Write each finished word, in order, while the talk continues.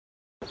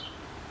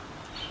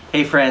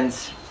Hey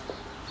friends,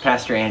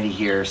 Pastor Andy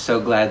here. So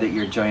glad that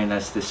you're joining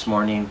us this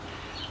morning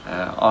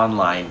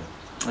online.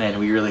 And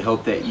we really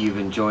hope that you've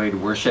enjoyed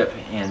worship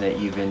and that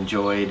you've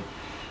enjoyed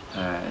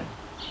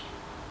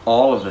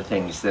all of the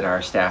things that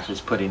our staff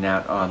is putting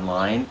out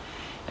online.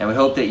 And we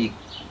hope that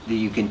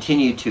you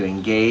continue to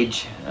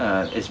engage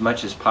as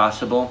much as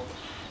possible.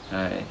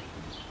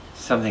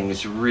 Something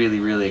that's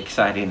really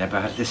exciting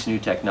about this new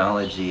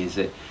technology is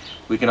that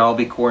we can all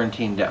be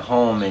quarantined at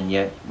home and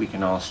yet we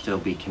can all still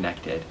be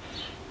connected.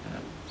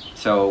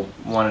 So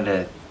wanted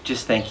to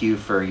just thank you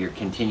for your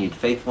continued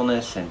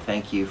faithfulness and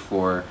thank you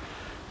for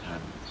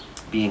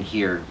being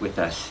here with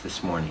us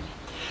this morning.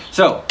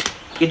 So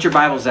get your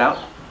Bibles out.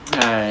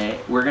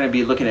 We're going to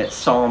be looking at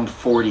Psalm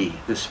 40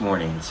 this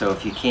morning. So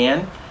if you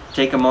can,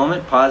 take a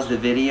moment, pause the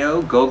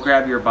video, go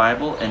grab your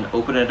Bible and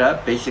open it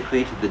up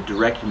basically to the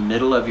direct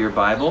middle of your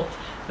Bible.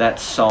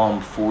 That's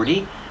Psalm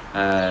 40,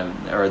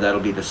 or that'll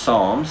be the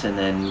Psalms, and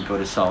then go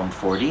to Psalm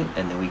 40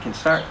 and then we can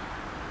start.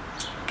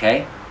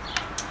 Okay?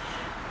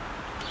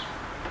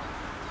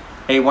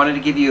 Hey, wanted to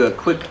give you a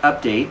quick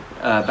update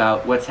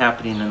about what's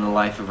happening in the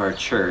life of our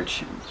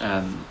church.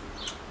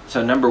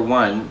 So number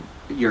one,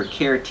 your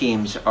care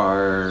teams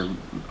are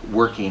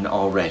working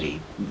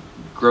already.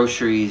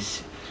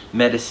 Groceries,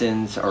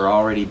 medicines are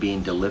already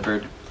being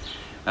delivered.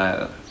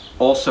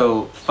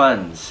 Also,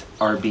 funds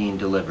are being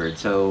delivered.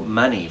 So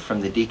money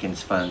from the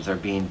deacons' funds are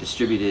being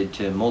distributed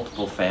to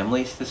multiple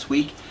families this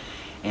week.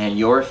 And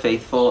your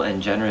faithful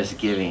and generous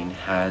giving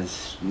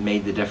has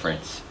made the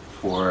difference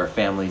for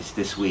families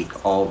this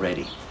week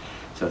already.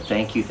 So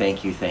thank you.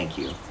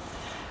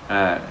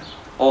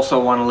 Also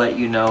want to let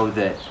you know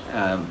that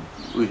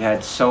we've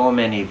had so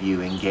many of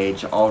you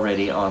engage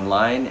already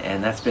online,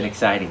 and that's been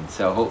exciting.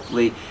 So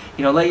hopefully,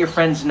 let your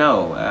friends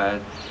know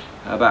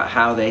about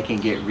how they can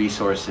get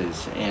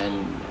resources,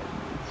 and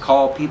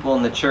call people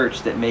in the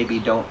church that maybe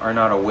are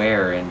not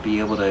aware and be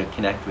able to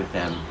connect with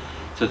them.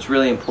 So it's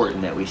really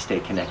important that we stay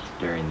connected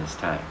during this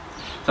time.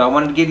 So I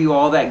wanted to give you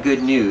all that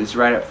good news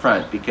right up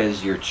front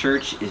because your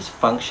church is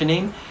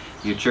functioning,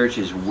 your church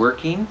is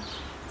working.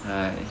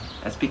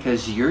 That's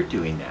because you're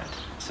doing that.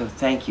 So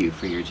thank you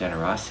for your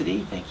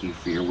generosity. Thank you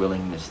for your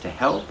willingness to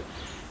help.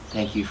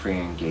 Thank you for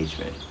your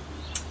engagement.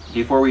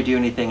 Before we do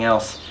anything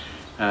else,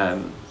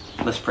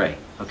 let's pray,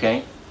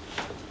 okay?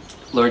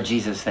 Lord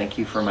Jesus, thank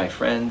you for my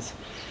friends.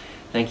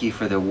 Thank you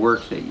for the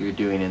work that you're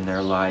doing in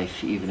their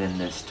life, even in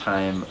this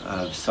time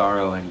of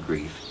sorrow and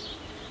grief.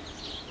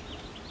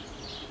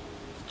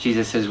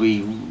 Jesus, as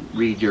we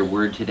read your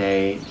word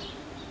today,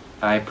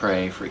 I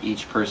pray for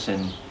each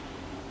person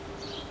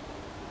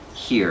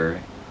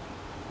here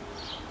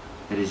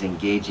that is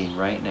engaging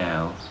right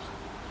now,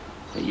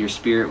 that your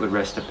Spirit would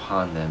rest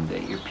upon them,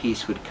 that your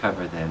peace would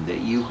cover them,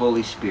 that you,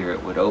 Holy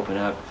Spirit, would open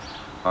up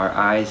our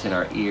eyes and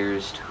our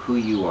ears to who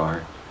you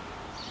are.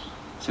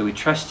 So we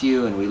trust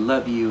you and we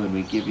love you and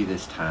we give you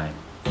this time.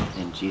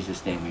 In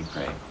Jesus' name we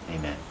pray.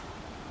 Amen.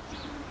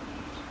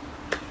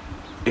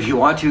 If you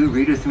want to,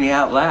 read with me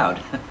out loud,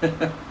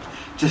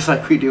 just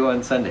like we do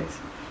on Sundays.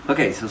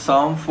 Okay, so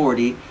Psalm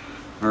 40,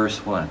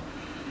 verse 1.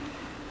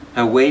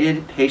 I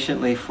waited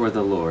patiently for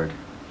the Lord.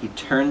 He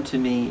turned to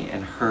me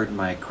and heard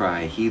my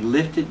cry. He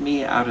lifted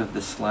me out of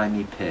the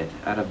slimy pit,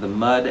 out of the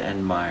mud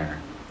and mire.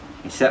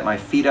 He set my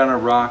feet on a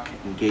rock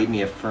and gave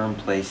me a firm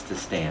place to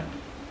stand.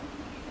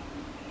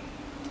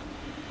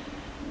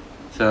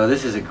 So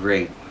this is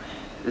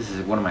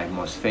one of my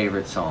most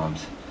favorite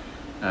Psalms.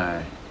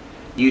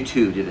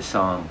 U2 did a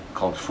song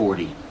called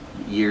 40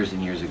 years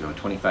and years ago,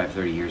 25,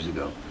 30 years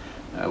ago,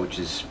 which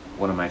is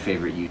one of my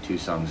favorite U2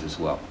 songs as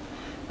well.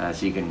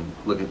 So you can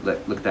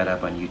look that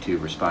up on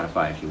YouTube or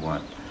Spotify if you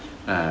want.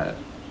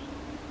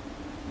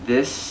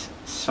 This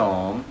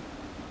psalm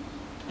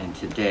and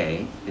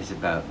today is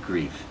about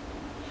grief.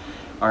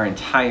 Our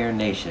entire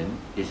nation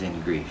is in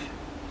grief.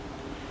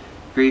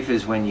 Grief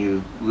is when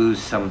you lose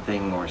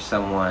something or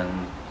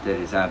someone that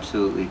is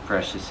absolutely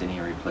precious and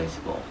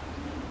irreplaceable.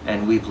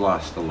 And we've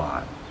lost a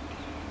lot.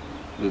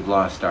 We've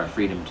lost our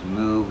freedom to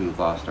move. We've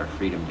lost our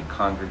freedom to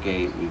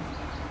congregate. We've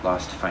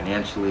lost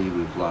financially.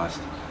 We've lost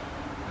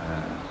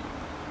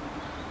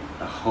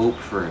a hope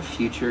for a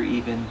future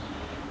even.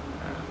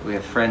 We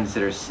have friends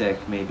that are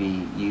sick.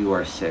 Maybe you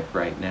are sick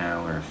right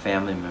now, or a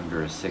family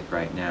member is sick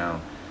right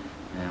now.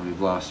 And we've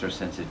lost our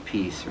sense of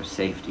peace or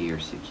safety or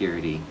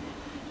security.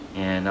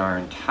 And our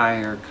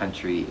entire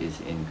country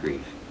is in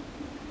grief.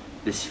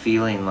 This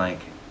feeling like,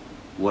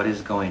 what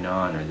is going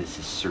on, or this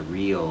is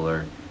surreal,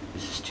 or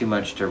this is too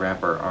much to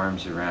wrap our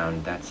arms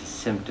around, that's a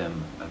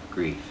symptom of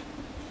grief.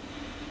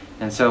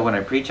 And so when I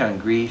preach on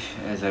grief,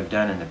 as I've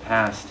done in the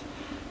past,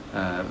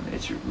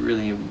 it's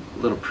really, a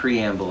little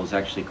preamble is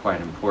actually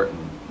quite important.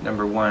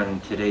 Number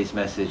one, today's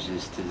message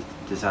is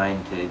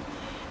designed to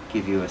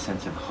give you a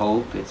sense of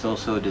hope. It's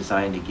also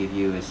designed to give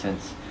you a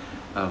sense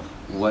of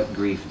what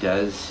grief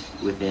does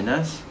within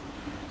us,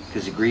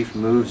 because grief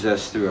moves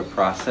us through a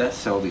process,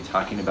 so we'll be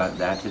talking about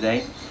that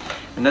today.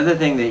 Another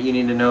thing that you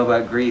need to know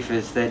about grief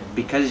is that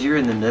because you're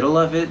in the middle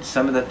of it,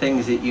 some of the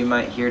things that you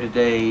might hear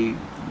today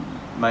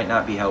might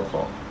not be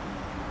helpful.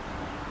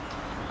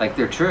 Like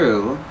they're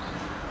true,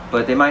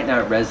 but they might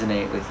not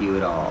resonate with you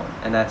at all,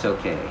 and that's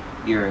okay.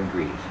 You're in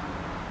grief.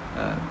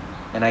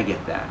 And I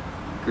get that.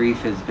 Grief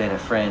has been a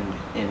friend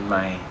in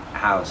my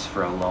house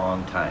for a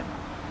long time.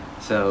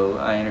 So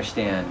I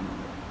understand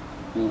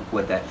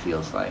what that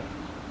feels like.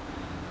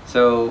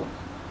 So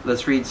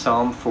let's read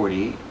Psalm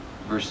 40,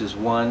 verses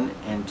 1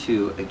 and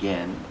 2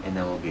 again, and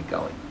then we'll get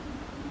going.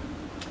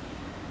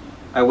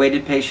 I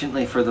waited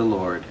patiently for the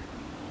Lord.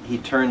 He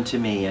turned to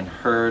me and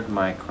heard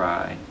my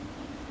cry.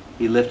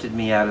 He lifted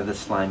me out of the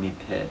slimy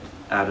pit,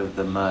 out of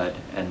the mud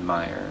and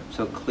mire.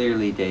 So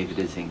clearly David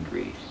is in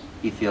grief.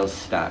 He feels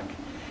stuck.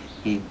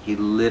 He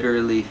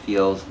literally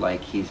feels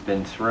like he's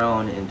been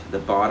thrown into the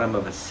bottom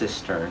of a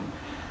cistern,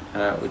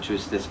 which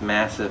was this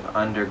massive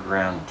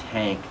underground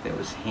tank that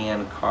was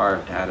hand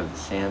carved out of the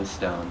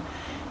sandstone.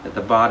 At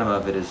the bottom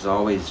of it is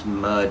always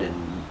mud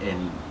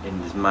and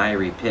in this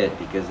miry pit,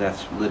 because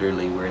that's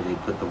literally where they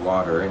put the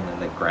water, and then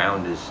the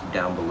ground is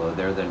down below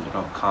there. There's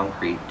no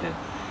concrete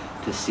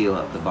to seal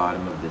up the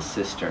bottom of this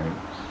cistern.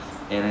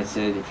 And it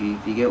said if you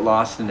get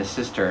lost in a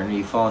cistern, or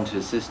you fall into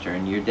a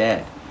cistern, you're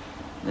dead.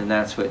 And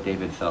that's what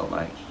David felt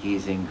like.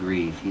 He's in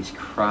grief. He's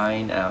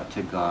crying out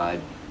to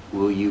God,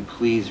 will you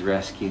please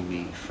rescue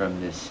me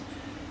from this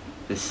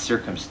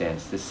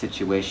circumstance, this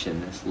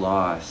situation, this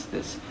loss,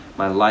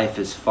 my life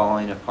is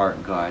falling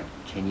apart, God.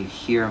 Can you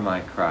hear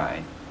my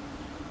cry?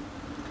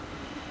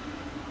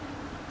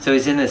 So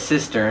he's in the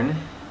cistern,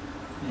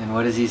 and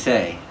what does he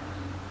say?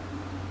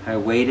 I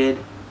waited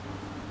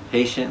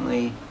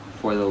patiently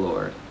for the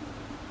Lord.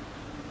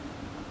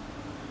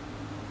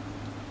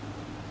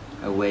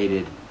 I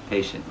waited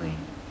patiently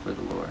for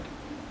the Lord.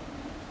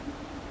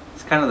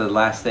 It's kind of the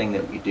last thing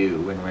that we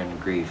do when we're in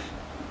grief.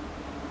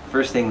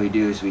 First thing we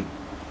do is we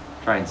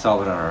try and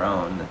solve it on our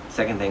own. The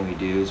second thing we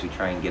do is we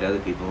try and get other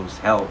people's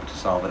help to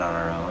solve it on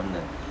our own.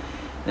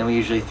 Then we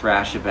usually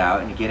thrash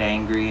about and get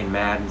angry and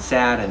mad and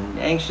sad and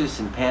anxious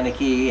and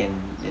panicky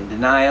and in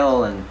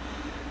denial, and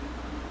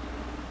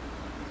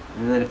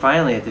then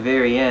finally at the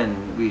very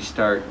end we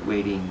start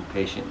waiting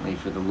patiently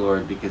for the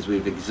Lord, because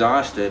we've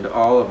exhausted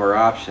all of our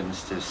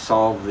options to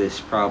solve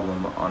this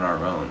problem on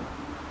our own.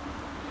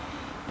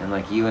 And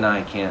like you and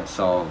I can't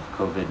solve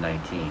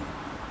COVID-19.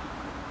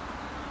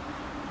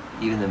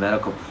 Even the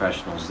medical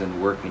professionals that are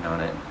working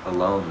on it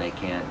alone, they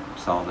can't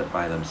solve it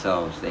by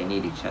themselves. They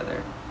need each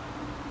other.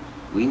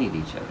 We need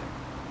each other.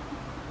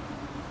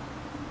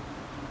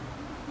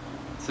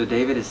 So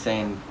David is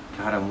saying,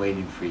 God, I'm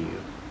waiting for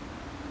you.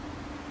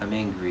 I'm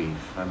in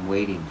grief. I'm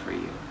waiting for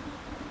you.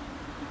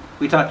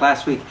 We talked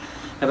last week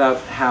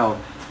about how,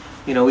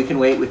 we can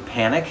wait with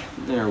panic,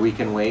 or we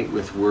can wait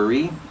with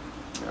worry,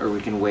 or we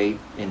can wait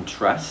in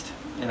trust.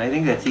 And I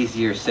think that's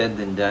easier said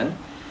than done.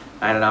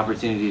 I had an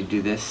opportunity to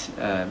do this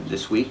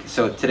this week.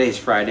 So today's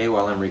Friday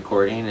while I'm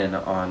recording, and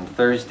on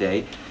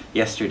Thursday,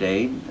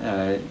 yesterday,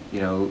 the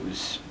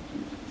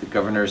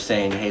governor is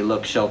saying, hey,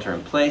 look, shelter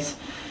in place.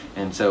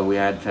 And so we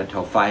had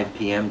until 5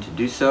 p.m. to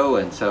do so.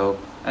 And so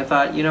I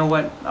thought, you know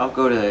what, I'll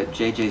go to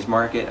JJ's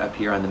Market up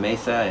here on the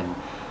Mesa and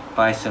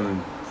buy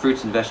some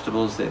fruits and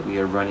vegetables that we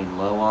are running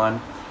low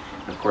on.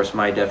 Of course,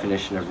 my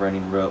definition of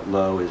running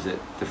low is that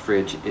the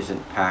fridge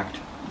isn't packed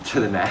to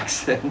the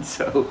max. And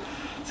so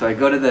I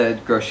go to the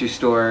grocery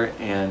store,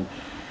 and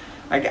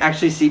I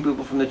actually see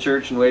people from the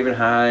church and waving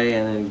hi,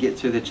 and then get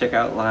through the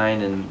checkout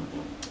line, and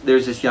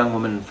there's this young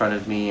woman in front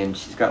of me, and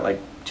she's got like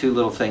 2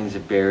 little things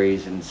of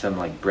berries and some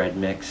like bread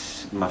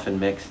mix, muffin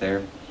mix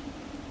there.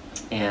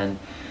 And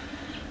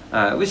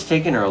it was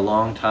taking her a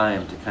long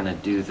time to kind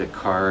of do the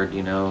card,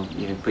 you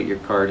put your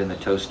card in the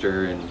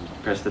toaster and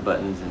press the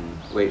buttons and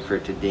wait for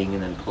it to ding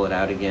and then pull it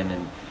out again.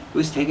 And it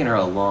was taking her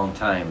a long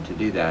time to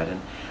do that.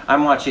 And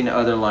I'm watching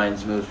other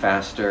lines move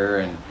faster,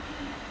 and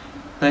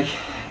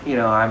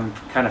I'm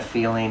kind of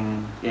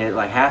feeling it,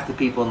 like half the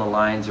people in the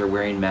lines are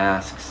wearing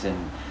masks,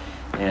 and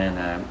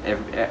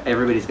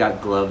everybody's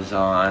got gloves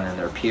on, and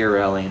they're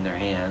Purelling their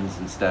hands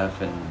and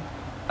stuff, and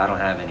I don't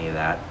have any of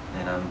that.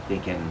 And I'm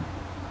thinking,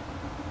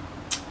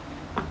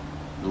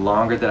 the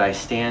longer that I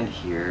stand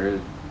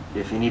here,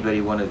 if anybody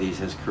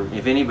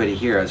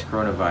here has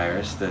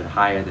coronavirus, the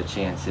higher the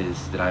chance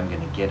is that I'm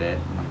going to get it.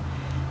 And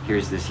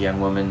here's this young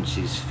woman,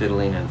 she's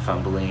fiddling and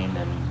fumbling,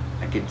 and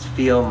I could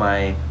feel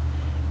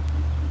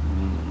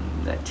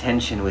that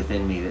tension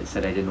within me that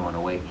said I didn't want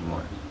to wait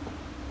anymore.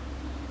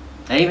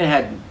 I even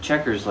had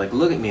checkers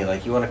look at me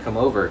like, you want to come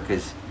over?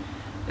 Because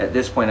at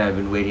this point I've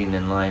been waiting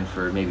in line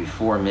for maybe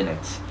 4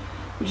 minutes,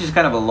 which is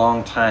kind of a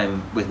long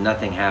time with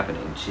nothing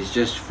happening. She's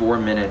just 4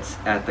 minutes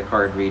at the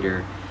card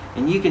reader,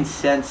 and you can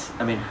sense,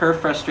 her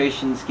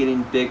frustration's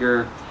getting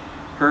bigger,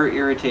 her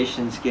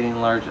irritation's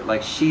getting larger.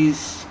 Like,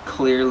 she's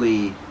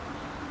clearly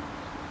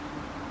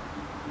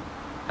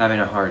having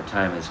a hard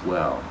time as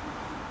well.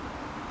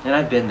 And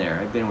I've been there.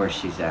 I've been where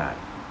she's at.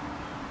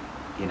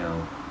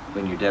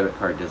 When your debit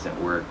card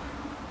doesn't work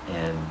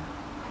and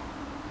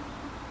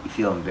you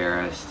feel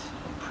embarrassed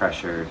and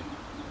pressured.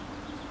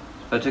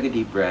 So I took a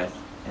deep breath,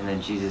 and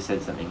then Jesus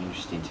said something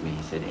interesting to me.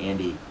 He said,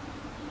 Andy,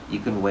 you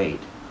can wait.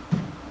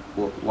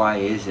 Well, why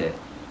is it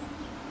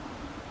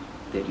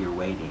that you're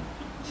waiting.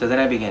 So then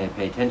I began to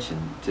pay attention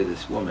to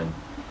this woman.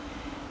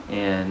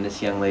 And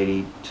this young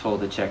lady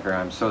told the checker,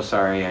 I'm so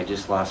sorry, I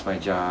just lost my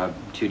job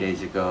 2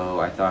 days ago.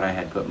 I thought I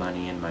had put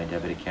money in my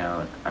debit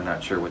account. I'm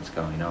not sure what's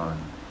going on.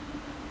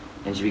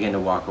 And she began to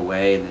walk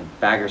away, and the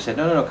bagger said,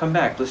 no, come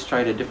back. Let's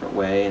try it a different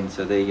way. And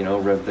so they,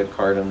 rubbed the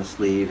card on the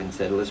sleeve and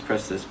said, let's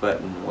press this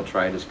button. We'll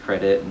try it as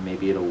credit, and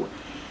maybe it'll...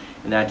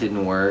 And that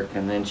didn't work.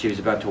 And then she was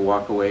about to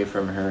walk away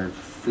from her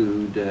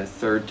food a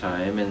third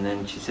time, and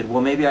then she said,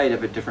 well, maybe I'd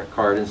have a different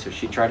card. And so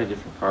she tried a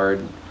different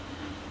card,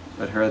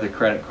 but her other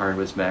credit card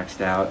was maxed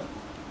out.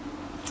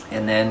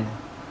 And then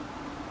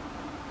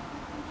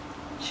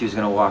she was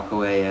going to walk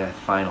away a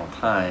final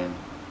time,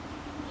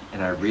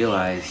 and I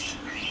realized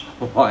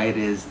why it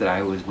is that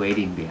I was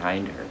waiting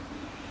behind her.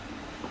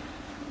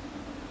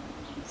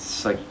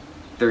 It's like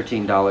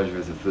 $13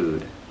 worth of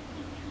food,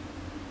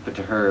 but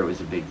to her it was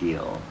a big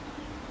deal.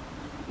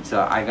 And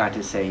so I got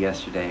to say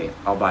yesterday,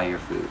 I'll buy your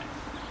food.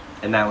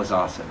 And that was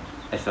awesome.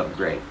 I felt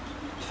great.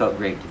 It felt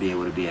great to be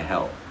able to be a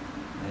help.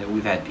 And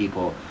we've had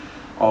people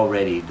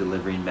already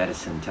delivering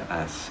medicine to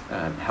us,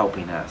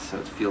 helping us. So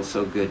it feels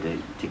so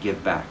good to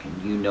give back.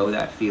 And you know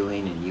that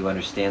feeling, and you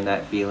understand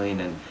that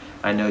feeling, and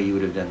I know you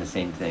would have done the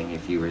same thing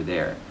if you were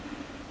there.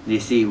 You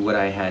see, what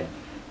I had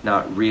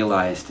not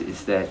realized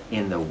is that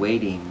in the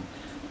waiting,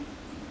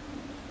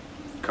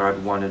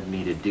 God wanted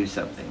me to do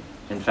something.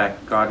 In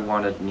fact, God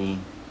wanted me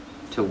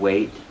to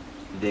wait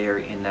there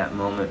in that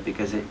moment,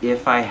 because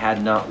if I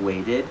had not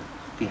waited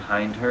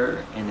behind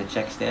her in the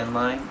check stand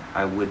line,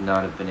 I would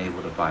not have been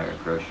able to buy her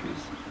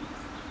groceries.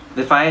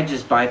 If I had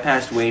just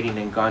bypassed waiting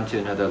and gone to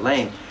another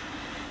lane,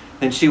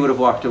 then she would have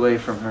walked away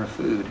from her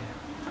food.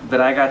 But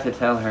I got to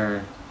tell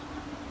her,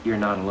 you're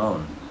not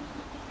alone.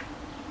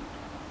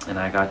 And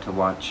I got to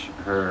watch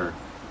her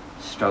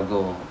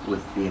struggle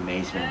with the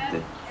amazement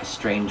that a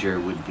stranger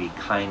would be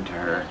kind to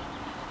her.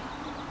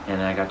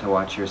 And I got to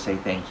watch her say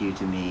thank you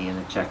to me and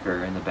the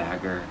checker and the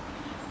bagger.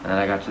 And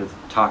I got to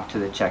talk to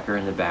the checker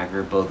and the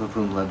bagger, both of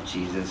whom love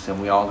Jesus,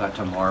 and we all got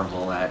to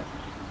marvel at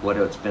what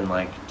it's been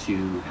like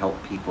to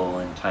help people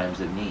in times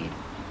of need.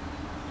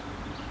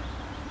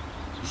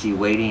 You see,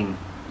 waiting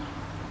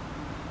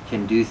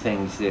can do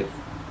things that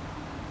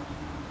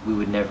we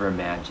would never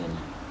imagine.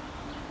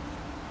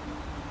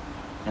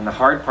 And the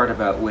hard part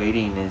about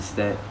waiting is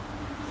that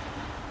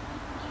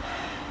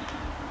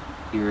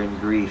you're in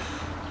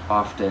grief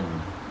often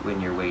when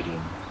you're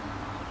waiting.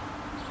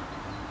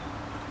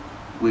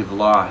 We've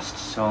lost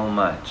so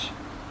much,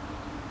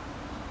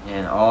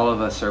 and all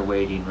of us are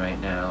waiting right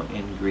now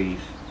in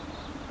grief.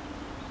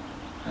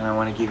 And I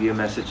want to give you a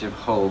message of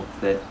hope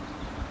that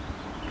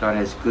God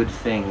has good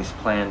things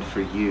planned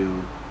for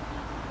you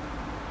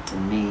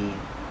and me,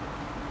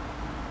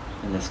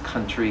 in this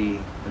country,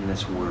 in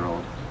this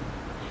world.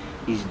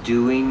 He's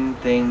doing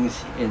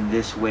things in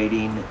this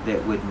waiting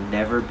that would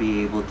never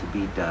be able to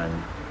be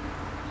done.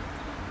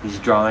 He's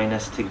drawing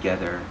us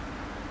together.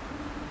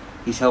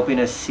 He's helping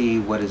us see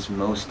what is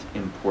most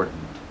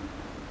important.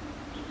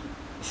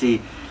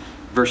 See,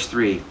 verse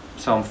 3,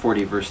 Psalm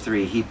 40, verse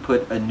 3, He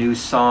put a new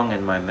song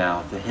in my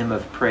mouth, a hymn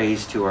of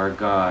praise to our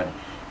God.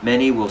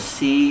 Many will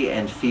see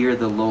and fear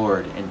the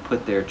Lord and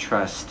put their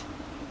trust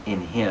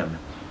in Him.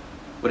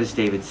 What is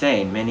David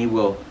saying? Many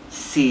will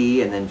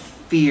see and then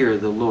fear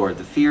the Lord.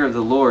 The fear of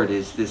the Lord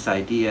is this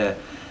idea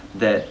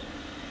that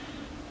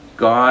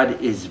God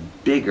is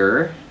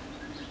bigger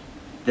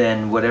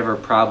than whatever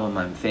problem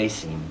I'm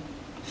facing.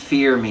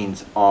 Fear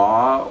means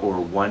awe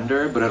or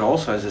wonder, but it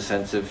also has a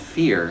sense of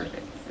fear.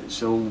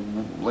 So,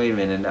 wait a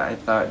minute, I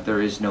thought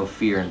there is no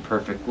fear in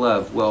perfect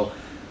love. Well,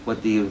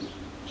 what the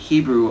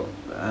Hebrew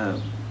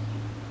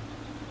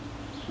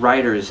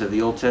writers of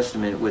the Old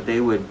Testament,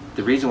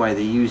 the reason why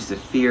they used the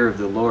fear of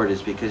the Lord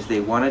is because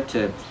they wanted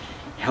to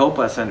help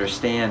us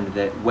understand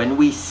that when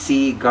we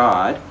see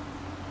God,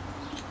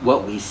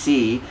 what we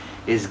see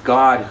is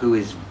God who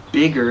is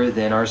bigger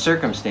than our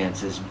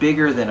circumstances,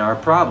 bigger than our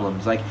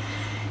problems. Like,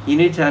 you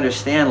need to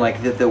understand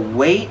that the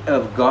weight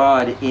of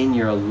God in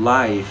your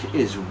life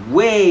is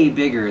way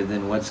bigger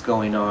than what's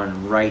going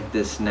on right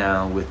this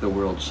now with the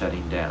world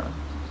shutting down.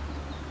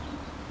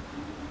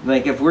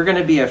 If we're going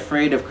to be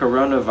afraid of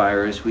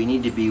coronavirus, we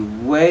need to be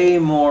way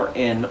more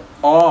in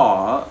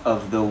awe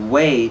of the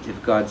weight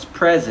of God's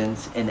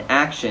presence and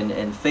action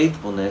and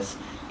faithfulness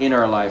in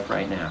our life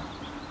right now.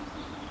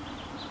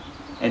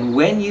 And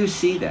when you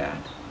see that,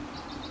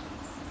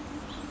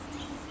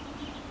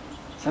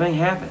 something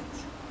happens.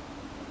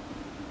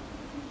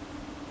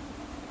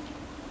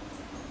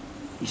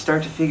 You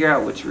start to figure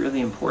out what's really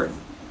important.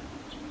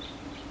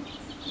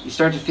 You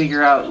start to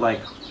figure out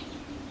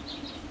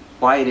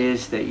why it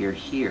is that you're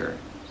here.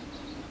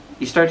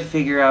 You start to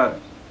figure out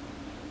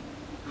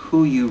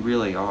who you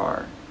really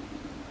are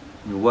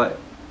and what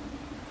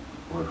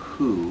or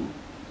who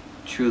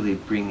truly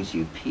brings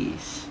you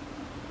peace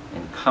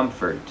and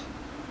comfort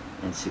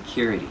and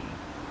security.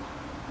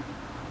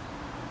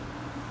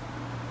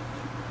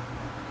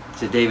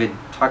 So David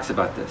talks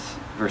about this,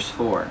 verse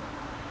 4.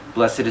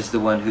 Blessed is the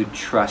one who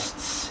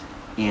trusts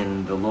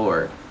in the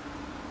Lord,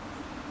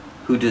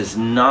 who does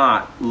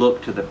not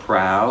look to the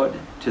proud,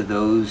 to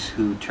those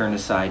who turn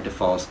aside to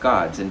false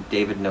gods. And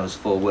David knows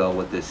full well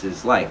what this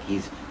is like.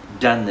 He's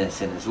done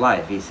this in his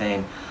life. He's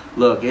saying,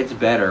 look, it's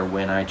better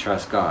when I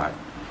trust God.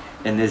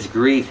 And this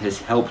grief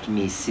has helped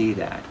me see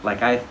that.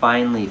 Like, I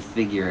finally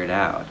figure it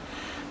out.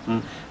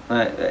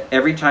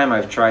 Every time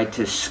I've tried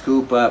to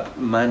scoop up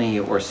money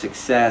or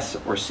success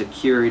or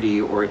security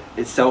or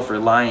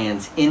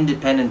self-reliance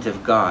independent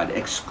of God,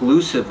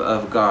 exclusive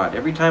of God,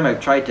 every time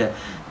I've tried to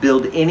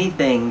build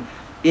anything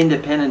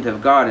independent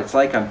of God, it's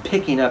like I'm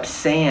picking up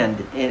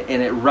sand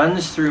and it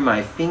runs through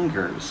my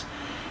fingers.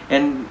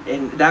 And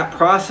that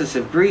process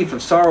of grief,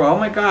 of sorrow, oh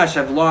my gosh,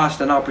 I've lost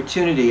an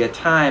opportunity, a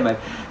time,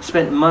 I've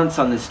spent months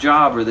on this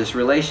job or this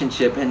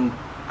relationship, and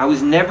I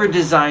was never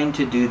designed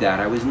to do that.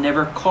 I was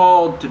never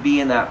called to be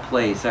in that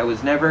place. I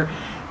was never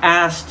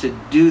asked to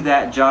do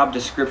that job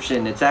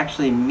description. It's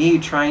actually me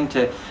trying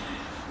to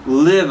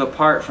live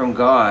apart from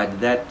God.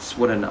 That's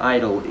what an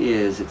idol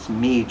is. It's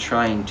me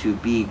trying to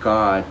be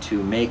God,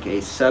 to make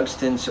a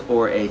substance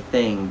or a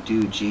thing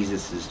do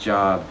Jesus'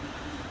 job.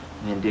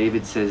 And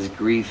David says,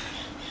 grief,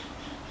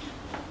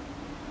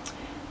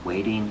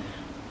 waiting,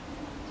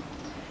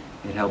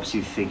 it helps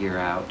you figure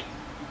out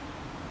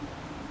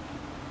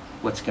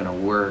what's going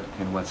to work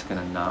and what's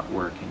going to not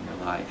work in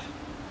your life.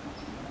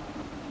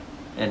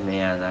 And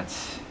man,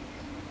 that's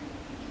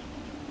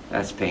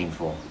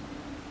painful.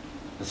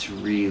 It's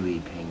really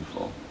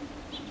painful.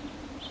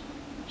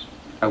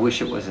 I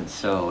wish it wasn't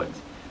so.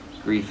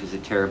 Grief is a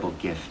terrible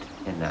gift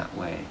in that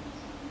way.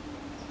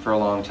 For a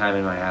long time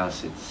in my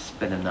house, it's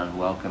been an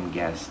unwelcome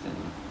guest. And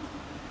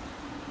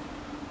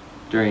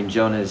during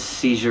Jonah's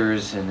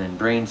seizures and then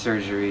brain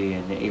surgery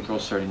and April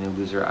starting to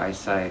lose her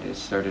eyesight, I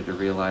started to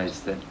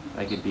realize that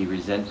I could be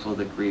resentful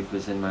that grief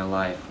was in my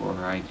life, or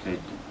I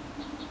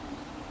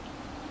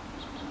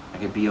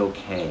could be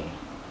okay.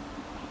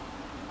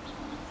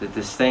 That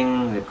this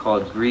thing that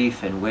called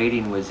grief and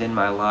waiting was in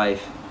my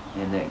life,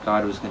 and that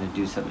God was going to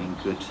do something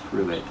good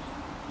through it.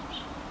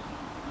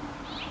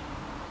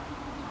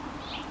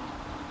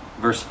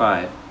 Verse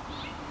 5.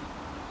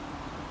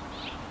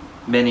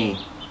 Many,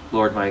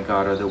 Lord my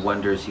God, are the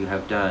wonders you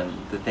have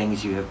done, the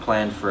things you have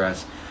planned for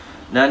us.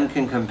 None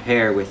can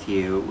compare with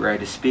you. Were I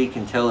to speak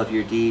and tell of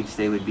your deeds,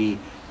 they would be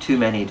too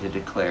many to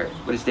declare.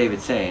 What is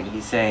David saying?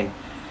 He's saying,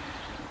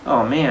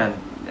 oh man,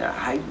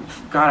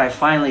 God, I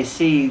finally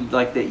see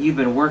like that you've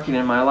been working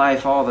in my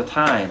life all the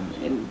time.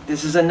 And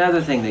this is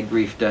another thing that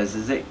grief does,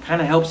 is it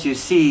kind of helps you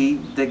see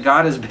that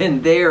God has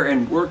been there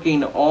and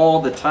working all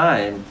the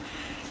time.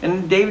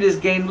 And David is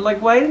getting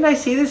like, why didn't I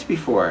see this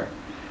before?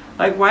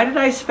 Like, why did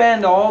I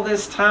spend all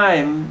this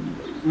time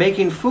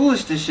making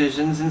foolish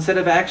decisions instead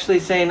of actually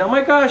saying, oh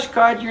my gosh,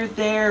 God, you're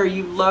there,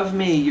 you love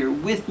me, you're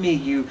with me,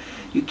 you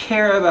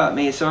care about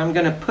me, so I'm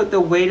going to put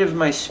the weight of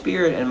my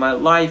spirit and my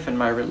life and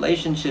my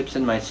relationships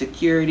and my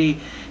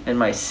security and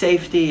my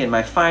safety and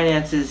my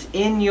finances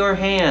in your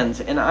hands,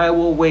 and I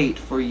will wait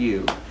for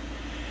you.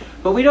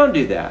 But we don't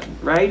do that,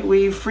 right?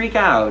 We freak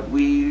out.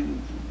 We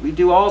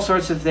do all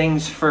sorts of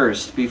things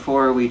first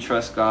before we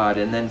trust God.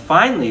 And then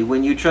finally,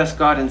 when you trust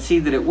God and see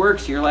that it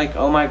works, you're like,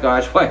 oh my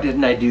gosh, why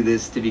didn't I do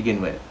this to begin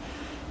with?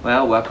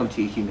 Well, welcome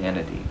to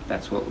humanity.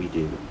 That's what we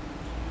do.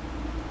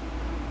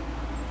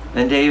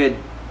 Then David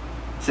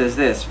says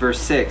this, verse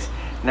 6.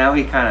 Now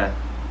he wants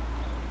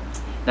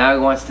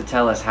to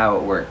tell us how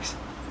it works.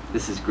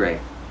 This is great.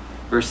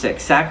 Verse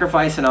 6,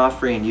 sacrifice and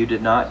offering you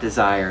did not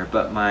desire,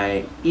 but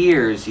my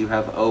ears you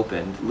have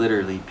opened,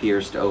 literally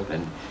pierced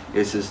open.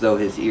 It's as though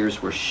his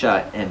ears were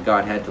shut and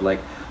God had to like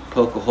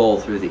poke a hole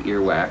through the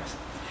earwax.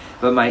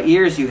 But my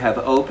ears you have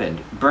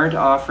opened, burnt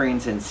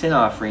offerings and sin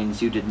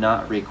offerings you did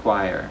not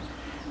require.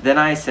 Then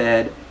I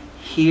said,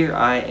 here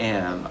I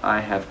am,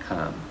 I have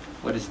come.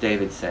 What is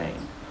David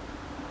saying?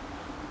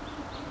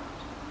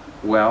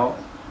 Well,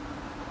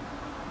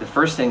 the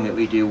first thing that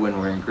we do when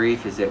we're in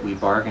grief is that we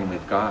bargain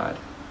with God.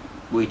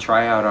 We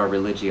try out our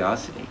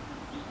religiosity.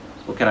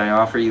 Well, can I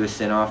offer you a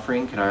sin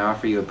offering? Can I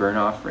offer you a burnt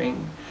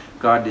offering?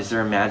 God, is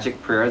there a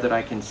magic prayer that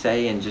I can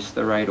say in just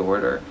the right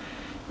order?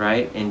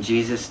 Right? In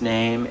Jesus'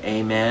 name,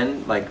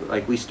 amen.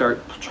 Like we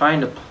start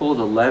trying to pull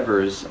the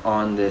levers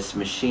on this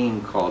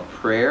machine called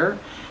prayer,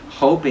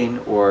 hoping,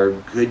 or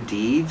good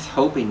deeds,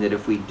 hoping that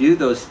if we do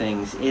those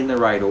things in the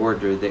right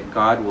order, that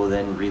God will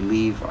then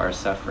relieve our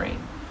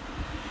suffering.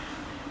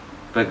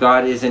 But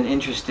God isn't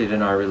interested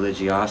in our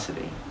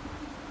religiosity.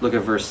 Look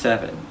at verse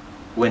 7.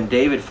 When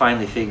David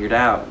finally figured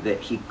out that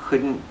he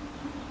couldn't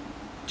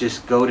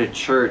just go to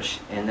church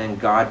and then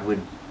God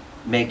would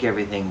make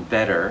everything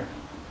better,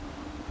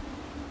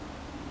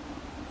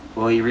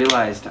 well, he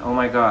realized, oh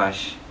my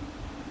gosh,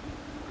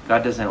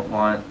 God doesn't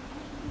want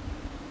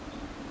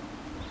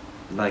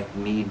like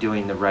me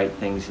doing the right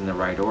things in the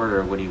right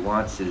order. What he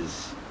wants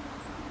is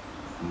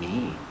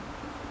me.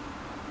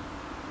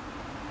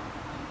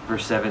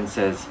 Verse 7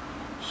 says,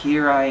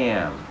 here I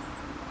am,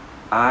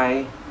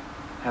 I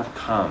have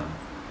come.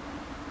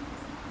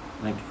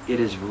 Like it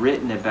is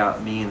written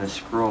about me in the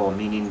scroll,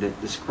 meaning that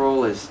the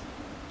scroll is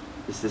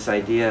this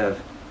idea of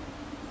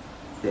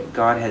that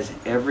God has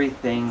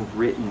everything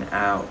written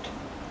out.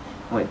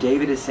 What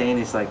David is saying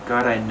is like,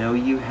 God, I know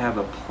you have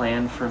a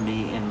plan for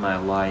me in my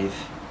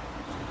life.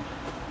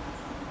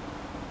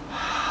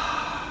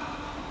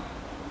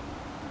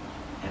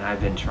 And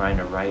I've been trying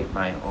to write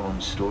my own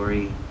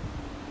story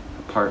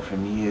apart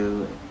from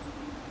you.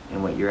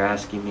 And what you're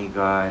asking me,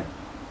 God,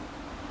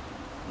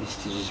 is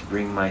to just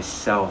bring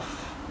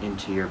myself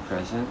into your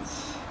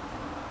presence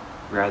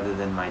rather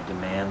than my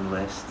demand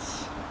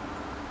lists,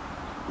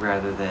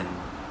 rather than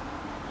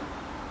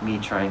me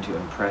trying to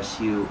impress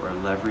you or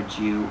leverage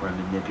you or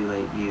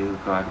manipulate you.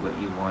 God, what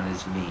you want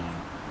is me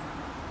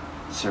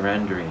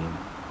surrendering.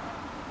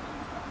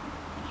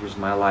 Here's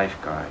my life,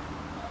 God.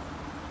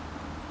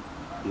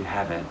 You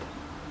have it.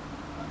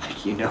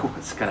 Like, you know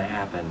what's going to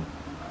happen.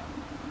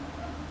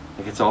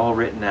 Like, it's all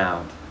written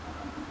out.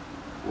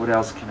 What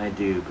else can I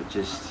do but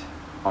just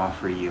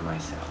offer you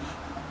myself?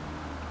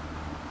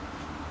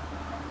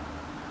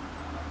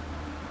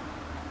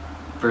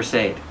 Verse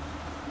 8.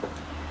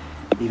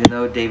 Even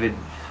though David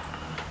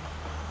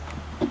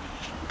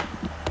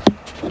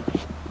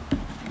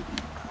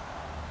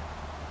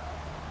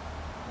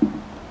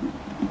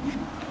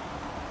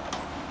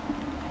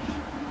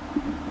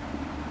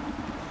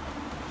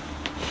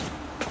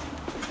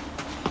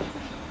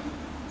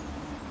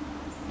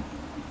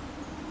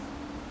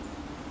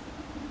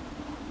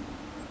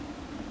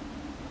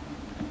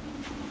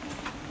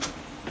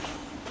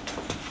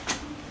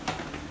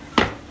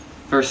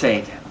Verse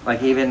 8,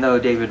 like, even though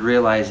David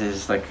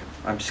realizes, like,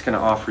 I'm just going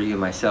to offer you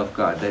myself,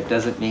 God, that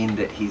doesn't mean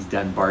that he's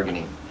done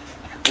bargaining.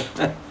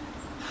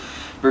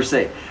 Verse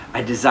 8,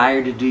 I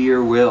desire to do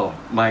your will,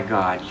 my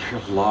God,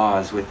 your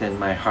laws within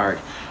my heart.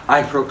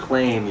 I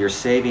proclaim your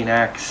saving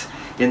acts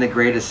in the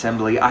great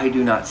assembly. I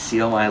do not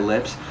seal my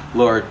lips,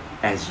 Lord,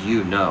 as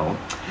you know.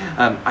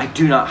 I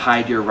do not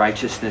hide your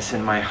righteousness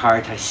in my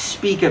heart. I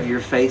speak of your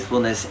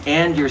faithfulness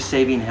and your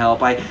saving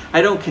help. I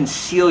don't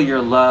conceal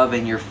your love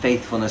and your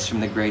faithfulness from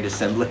the great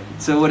assembly.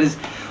 So what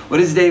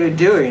is David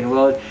doing?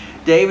 Well,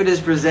 David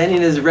is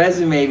presenting his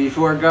resume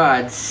before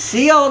God.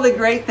 See all the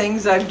great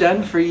things I've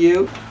done for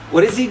you.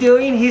 What is he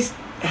doing? He's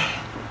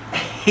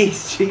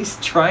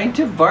trying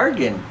to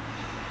bargain.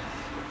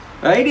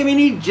 Right? I mean,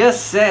 he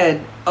just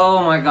said,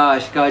 oh my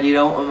gosh, God, you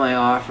don't want my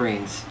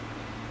offerings.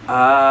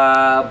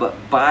 But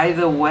by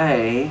the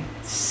way,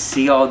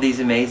 see all these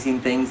amazing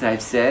things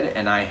I've said,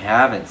 and I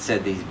haven't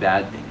said these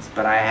bad things,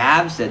 but I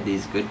have said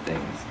these good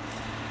things.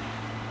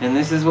 And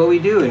this is what we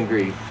do in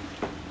grief.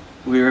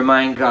 We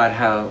remind God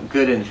how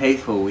good and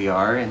faithful we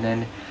are, and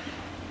then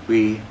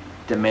we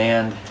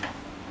demand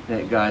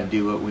that God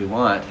do what we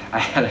want. I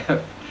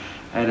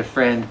had a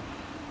friend,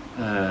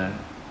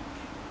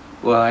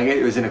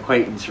 it was an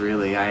acquaintance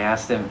really. I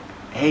asked him,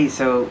 hey,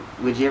 so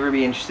would you ever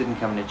be interested in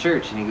coming to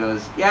church? And he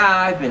goes, yeah,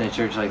 I've been to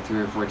church like 3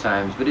 or 4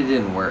 times, but it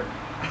didn't work.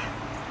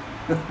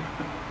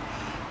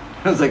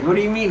 I was like, what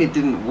do you mean it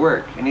didn't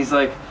work? And he's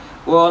like,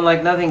 well,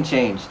 like nothing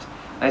changed.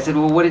 And I said,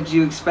 well, what did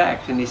you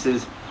expect? And he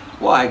says,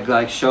 well, I'd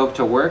like show up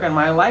to work and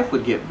my life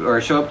would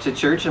show up to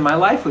church and my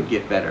life would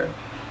get better.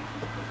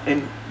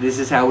 And this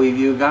is how we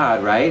view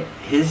God, right?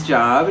 His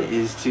job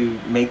is to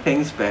make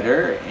things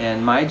better,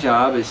 and my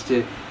job is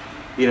to,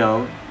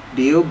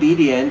 be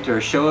obedient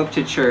or show up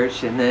to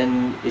church, and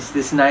then it's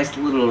this nice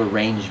little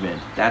arrangement.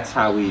 That's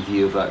how we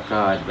view about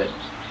God, but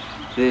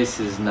this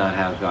is not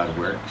how God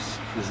works.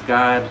 Because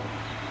God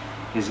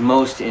is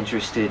most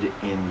interested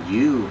in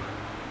you,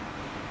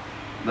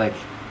 like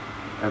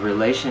a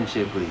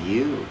relationship with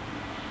you,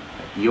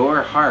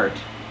 your heart,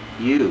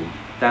 you.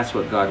 That's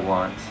what God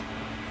wants.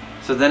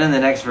 So then in the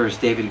next verse,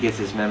 David gets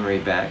his memory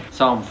back.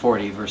 Psalm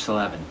 40, verse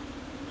 11.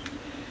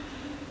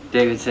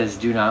 David says,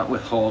 do not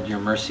withhold your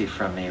mercy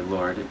from me,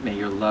 Lord. May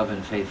your love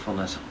and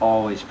faithfulness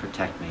always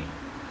protect me.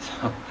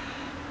 So,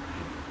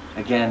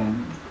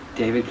 again,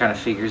 David kind of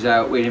figures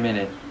out, wait a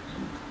minute,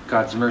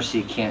 God's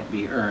mercy can't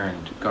be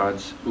earned.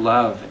 God's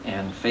love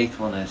and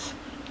faithfulness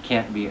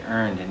can't be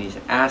earned. And he's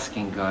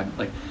asking God,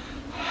 like,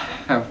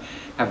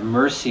 have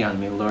mercy on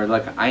me, Lord.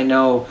 Like, I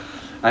know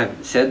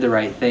I've said the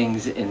right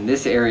things in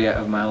this area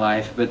of my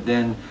life, but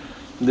then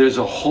there's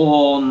a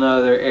whole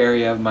nother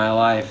area of my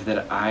life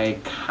that I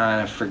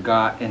kind of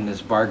forgot in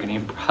this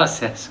bargaining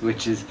process,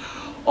 which is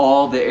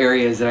all the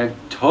areas that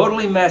I've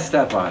totally messed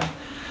up on.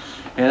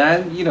 And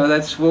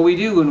that's what we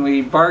do when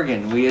we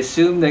bargain. We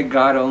assume that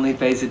God only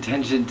pays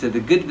attention to the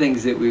good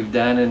things that we've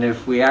done, and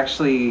if we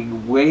actually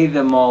weigh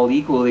them all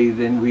equally,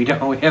 then we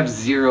have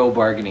zero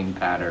bargaining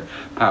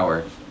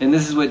power. And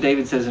this is what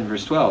David says in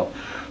verse 12.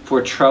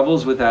 For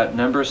troubles without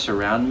number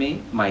surround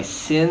me. My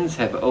sins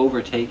have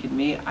overtaken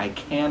me. I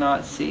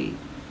cannot see.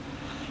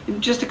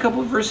 Just a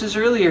couple of verses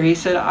earlier, he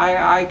said,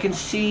 I can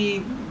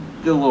see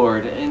the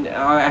Lord, and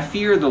I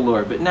fear the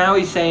Lord. But now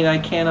he's saying, I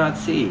cannot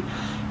see.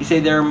 He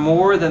said, there are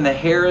more than the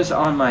hairs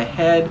on my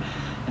head,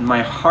 and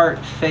my heart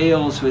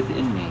fails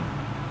within me.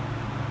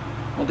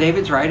 Well,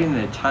 David's writing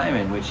at a time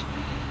in which,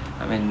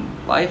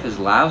 life is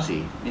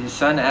lousy. His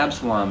son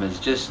Absalom has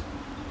just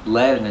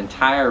led an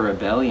entire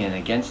rebellion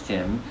against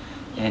him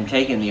and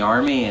taken the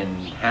army and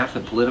half the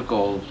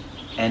political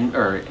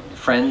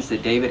friends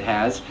that David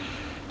has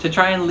to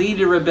try and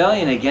lead a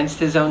rebellion against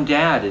his own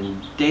dad.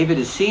 And David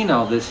is seeing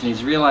all this and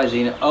he's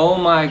realizing, oh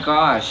my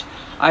gosh,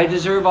 I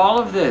deserve all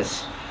of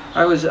this.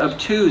 I was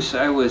obtuse,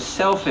 I was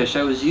selfish,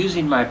 I was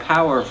using my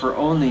power for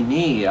only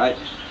me.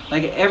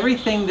 Like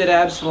everything that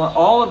Absalom,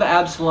 all of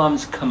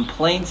Absalom's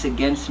complaints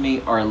against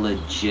me are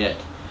legit.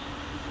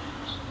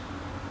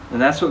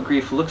 And that's what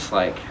grief looks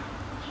like.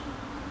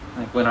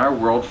 Like when our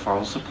world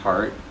falls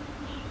apart,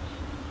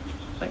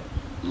 like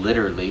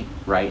literally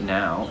right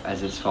now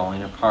as it's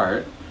falling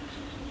apart,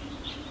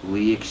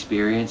 we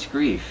experience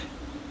grief.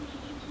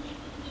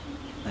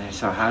 And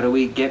so how do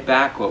we get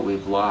back what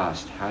we've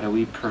lost? How do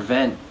we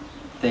prevent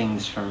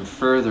things from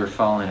further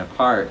falling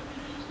apart?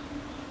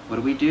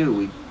 What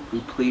do? We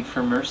plead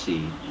for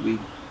mercy. We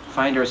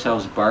find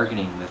ourselves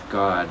bargaining with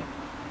God.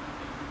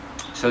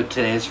 So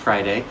today is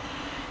Friday,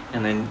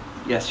 and then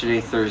yesterday,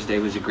 Thursday,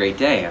 was a great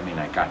day. I mean,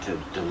 I got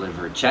to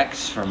deliver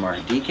checks from our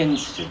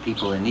deacons to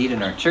people in need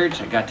in our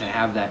church. I got to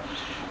have that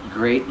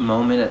great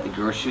moment at the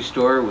grocery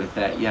store with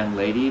that young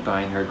lady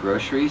buying her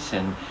groceries,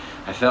 and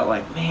I felt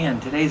like, man,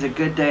 today's a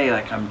good day.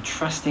 Like I'm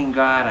trusting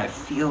God. I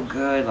feel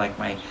good. Like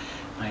my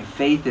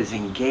faith is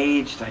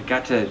engaged. I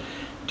got to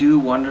do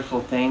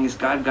wonderful things.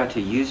 God got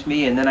to use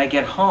me. And then I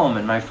get home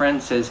and my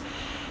friend says,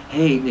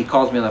 hey, he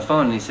calls me on the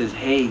phone and he says,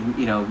 hey,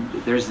 you know,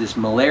 there's this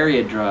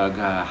malaria drug,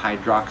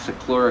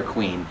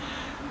 hydroxychloroquine.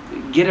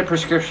 Get a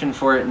prescription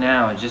for it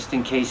now, just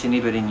in case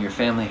anybody in your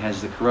family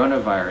has the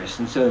coronavirus.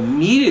 And so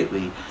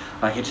immediately,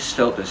 like I just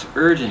felt this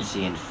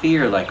urgency and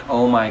fear, like,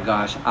 oh my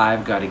gosh,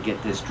 I've got to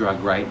get this drug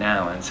right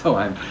now. And so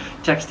I'm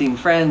texting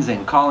friends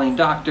and calling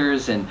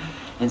doctors and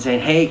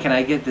saying, hey, can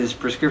I get this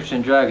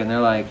prescription drug? And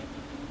they're like,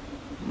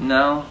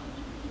 no,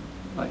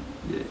 like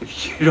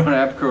if you don't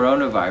have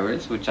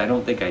coronavirus, which I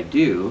don't think I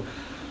do,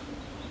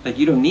 like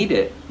you don't need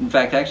it. In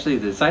fact, actually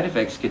the side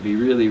effects could be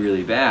really,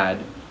 really bad.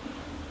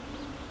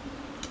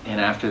 And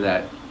after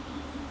that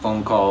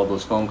phone call,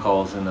 those phone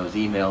calls and those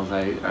emails,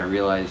 I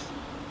realized,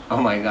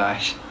 oh my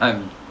gosh,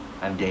 I'm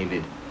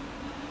David.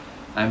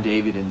 I'm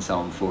David in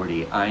Psalm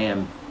 40. I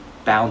am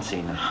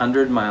bouncing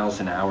 100 miles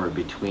an hour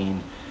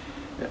between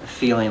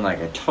feeling like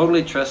I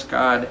totally trust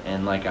God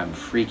and like I'm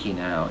freaking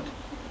out.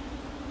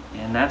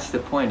 And that's the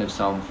point of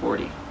Psalm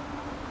 40.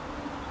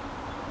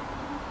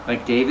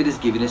 Like David is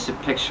giving us a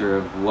picture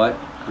of what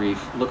grief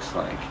looks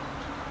like.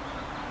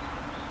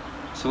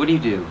 So what do you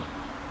do?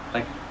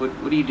 Like,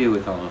 what do you do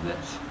with all of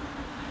this?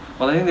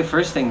 Well, I think the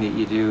first thing that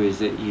you do is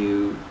that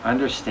you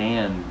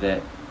understand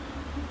that,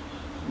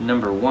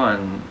 number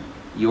one,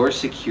 your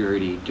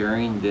security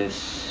during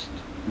this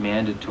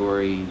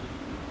mandatory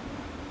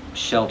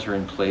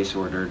shelter-in-place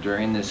order,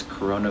 during this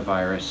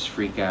coronavirus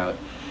freak out,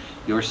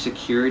 your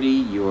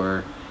security,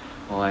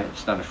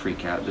 it's not a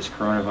freak out, this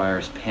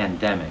coronavirus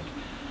pandemic,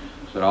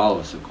 but all of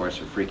us, of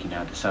course, are freaking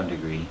out to some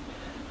degree.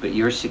 But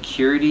your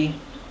security,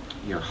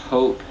 your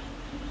hope,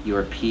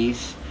 your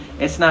peace,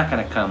 it's not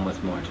going to come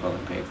with more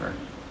toilet paper.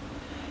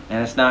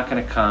 And it's not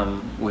going to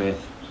come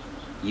with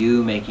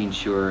you making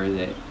sure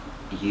that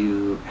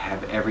you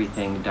have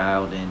everything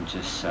dialed in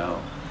just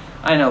so.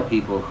 I know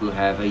people who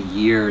have a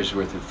year's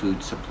worth of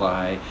food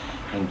supply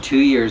and 2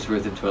 years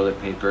worth of toilet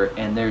paper,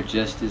 and they're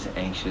just as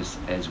anxious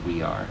as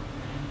we are.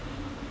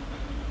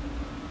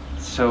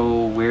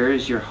 So where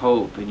is your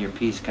hope and your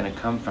peace going to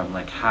come from?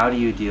 Like, how do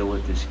you deal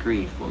with this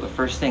grief? Well, the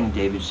first thing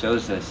David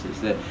shows us is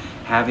that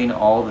having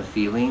all the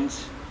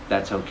feelings,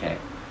 that's okay.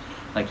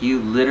 Like, you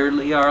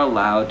literally are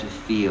allowed to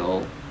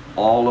feel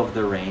all of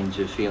the range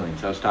of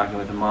feelings. I was talking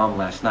with a mom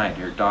last night.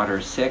 Her daughter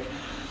is sick,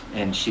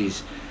 and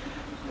she's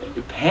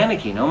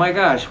panicking. Oh my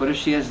gosh, what if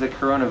she has the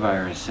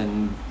coronavirus?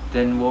 And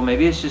then, well,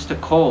 maybe it's just a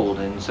cold.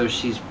 And so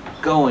she's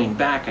going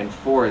back and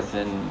forth,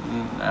 and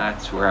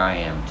that's where I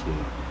am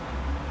too.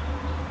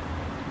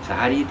 So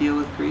how do you deal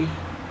with grief?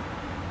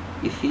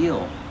 You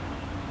feel,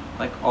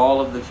 like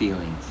all of the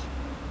feelings.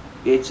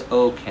 It's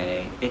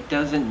okay. It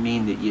doesn't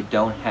mean that you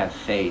don't have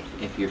faith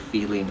if you're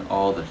feeling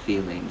all the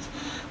feelings.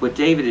 What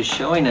David is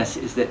showing us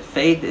is that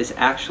faith is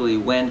actually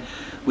when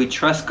we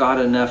trust God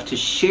enough to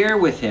share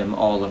with him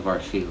all of our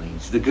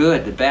feelings. The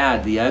good, the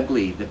bad, the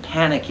ugly, the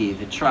panicky,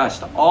 the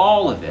trust,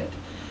 all of it.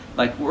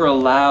 Like we're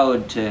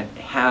allowed to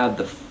have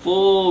the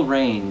full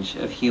range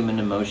of human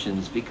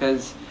emotions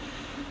because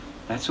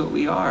that's what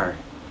we are.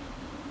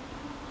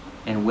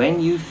 And when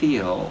you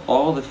feel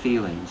all the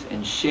feelings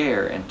and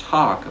share and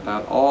talk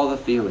about all the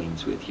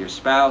feelings with your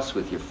spouse,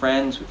 with your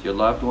friends, with your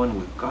loved one,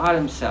 with God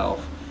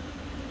himself,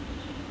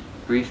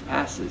 grief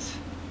passes.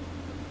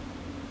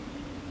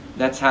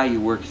 That's how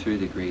you work through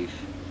the grief.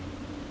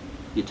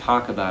 You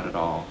talk about it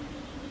all.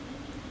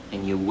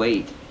 And you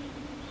wait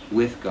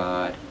with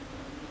God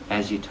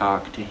as you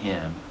talk to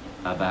him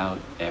about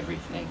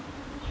everything.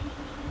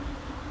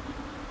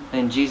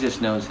 And Jesus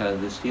knows how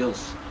this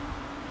feels.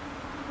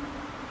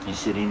 He's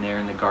sitting there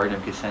in the Garden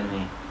of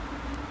Gethsemane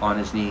on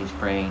his knees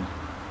praying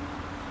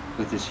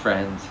with his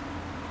friends.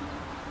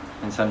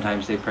 And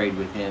sometimes they prayed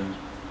with him.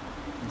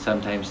 And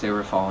sometimes they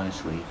were falling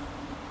asleep.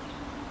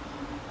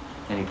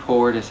 And he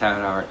poured his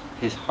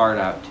heart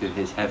out to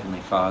his heavenly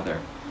Father.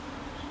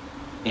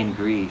 in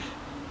grief,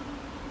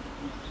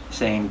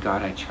 saying,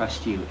 God, I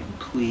trust you, and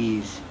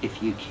please,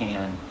 if you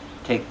can,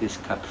 take this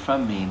cup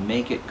from me,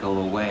 make it go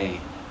away.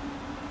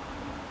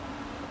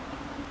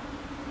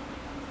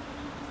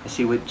 I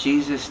see what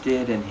Jesus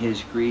did in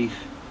his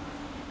grief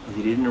is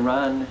he didn't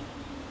run,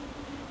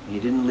 he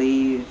didn't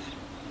leave,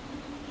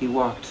 he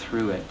walked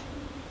through it.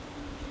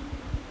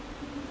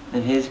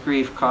 And his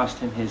grief cost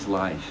him his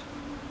life,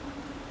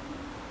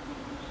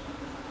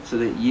 so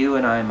that you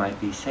and I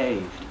might be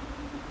saved.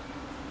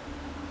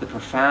 The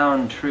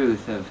profound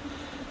truth of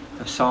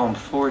Psalm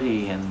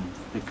 40 and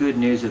the good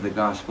news of the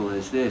gospel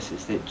is this,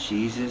 is that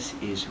Jesus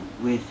is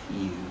with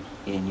you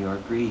in your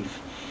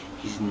grief.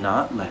 He's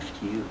not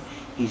left you.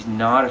 He's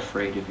not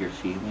afraid of your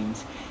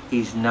feelings.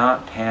 He's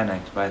not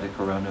panicked by the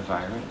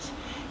coronavirus.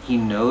 He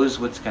knows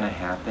what's going to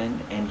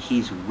happen, and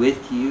he's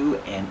with you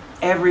and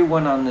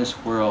everyone on this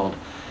world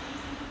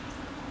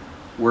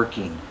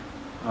working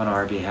on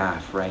our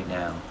behalf right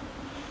now.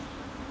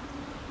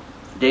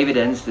 David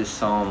ends this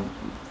psalm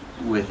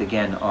with,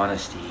 again,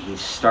 honesty. He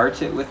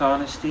starts it with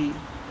honesty.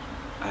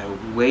 I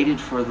waited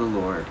for the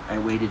Lord. I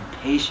waited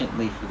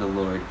patiently for the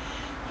Lord.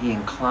 He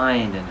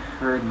inclined and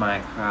heard my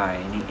cry.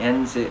 And he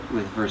ends it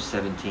with verse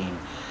 17.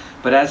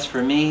 But as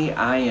for me,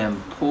 I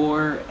am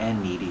poor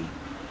and needy.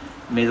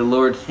 May the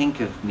Lord think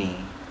of me.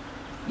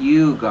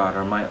 You, God,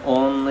 are my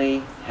only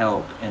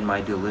help and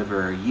my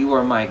deliverer. You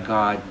are my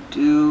God.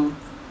 Do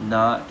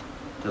not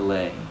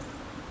delay.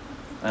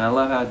 And I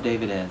love how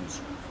David ends.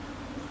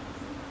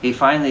 He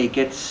finally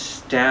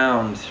gets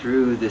down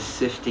through the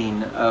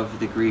sifting of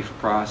the grief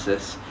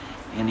process,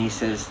 and he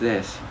says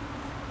this,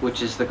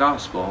 which is the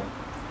gospel.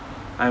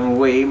 I'm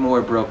way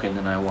more broken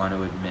than I want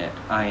to admit.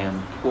 I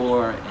am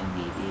poor and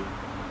needy.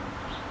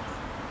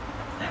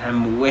 And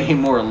I'm way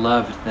more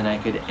loved than I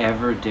could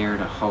ever dare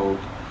to hope.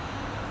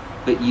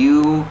 But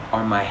you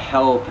are my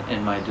help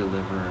and my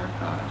deliverer,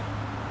 God.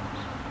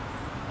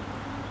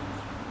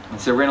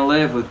 And so we're going to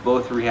live with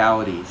both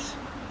realities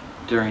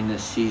during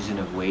this season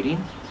of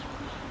waiting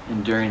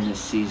and during this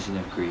season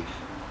of grief.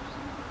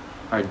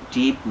 Our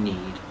deep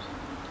need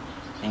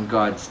and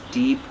God's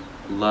deep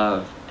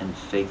love and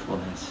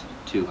faithfulness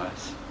to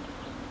us.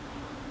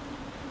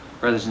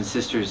 Brothers and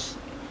sisters,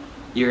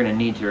 you're going to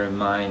need to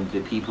remind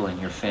the people in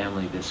your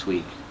family this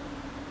week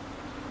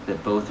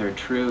that both are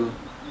true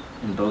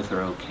and both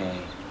are okay.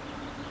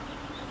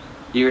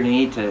 You're going to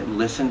need to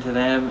listen to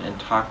them and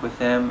talk with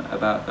them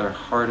about their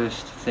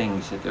hardest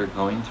things that they're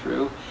going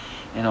through.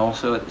 And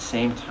also at the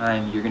same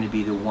time, you're going to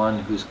be the one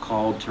who's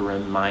called to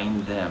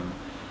remind them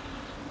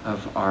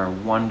of our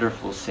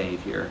wonderful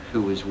Savior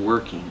who is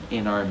working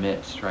in our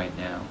midst right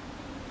now.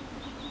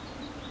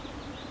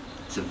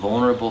 It's a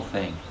vulnerable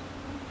thing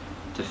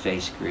to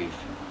face grief.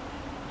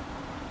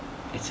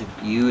 It's a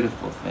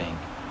beautiful thing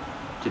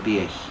to be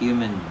a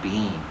human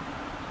being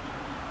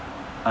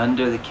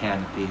under the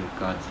canopy of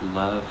God's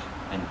love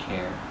and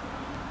care.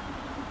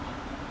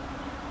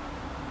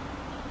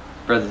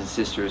 Brothers and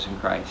sisters in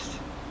Christ,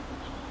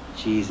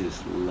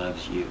 Jesus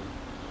loves you,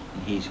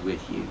 and he's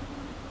with you.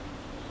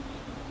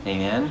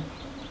 Amen?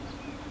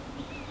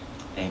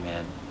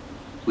 Amen.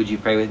 Would you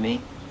pray with me?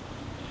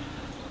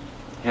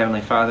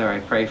 Heavenly Father,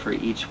 I pray for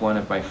each one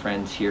of my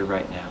friends here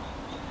right now,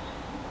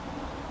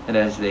 that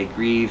as they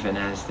grieve and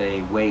as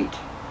they wait,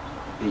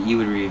 that you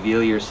would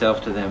reveal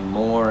yourself to them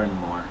more and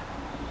more,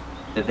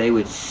 that they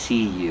would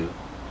see you,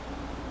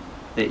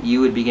 that you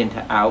would begin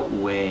to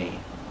outweigh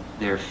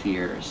their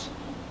fears,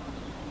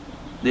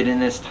 that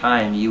in this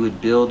time you would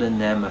build in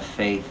them a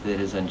faith that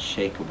is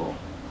unshakable.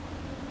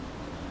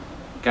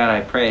 God,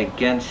 I pray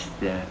against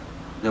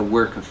the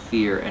work of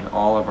fear in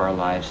all of our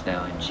lives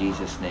now in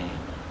Jesus' name.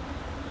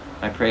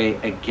 I pray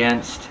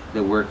against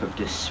the work of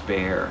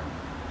despair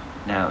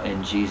now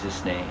in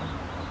Jesus' name.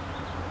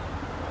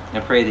 I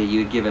pray that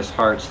you would give us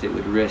hearts that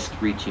would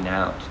risk reaching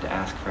out to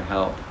ask for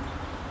help.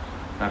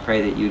 I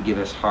pray that you would give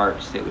us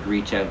hearts that would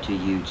reach out to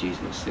you,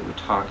 Jesus, that would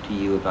talk to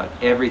you about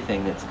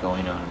everything that's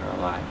going on in our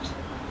lives.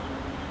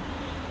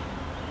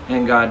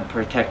 And God,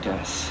 protect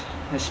us,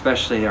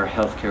 especially our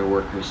healthcare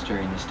workers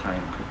during this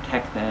time.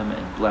 Protect them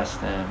and bless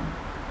them.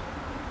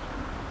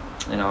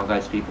 And all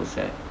God's people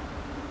said,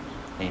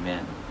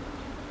 amen.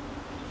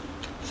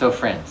 So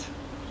friends,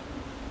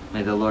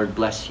 may the Lord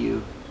bless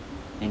you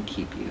and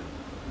keep you.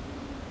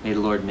 May the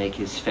Lord make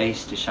his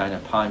face to shine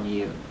upon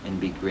you and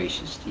be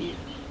gracious to you.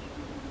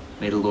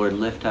 May the Lord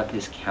lift up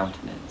his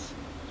countenance,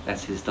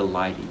 that's his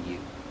delight in you,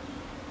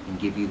 and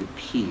give you the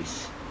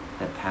peace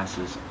that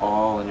passes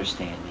all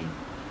understanding.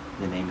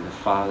 In the name of the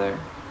Father,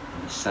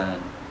 and the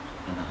Son,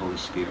 and the Holy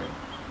Spirit.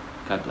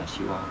 God bless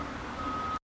you all.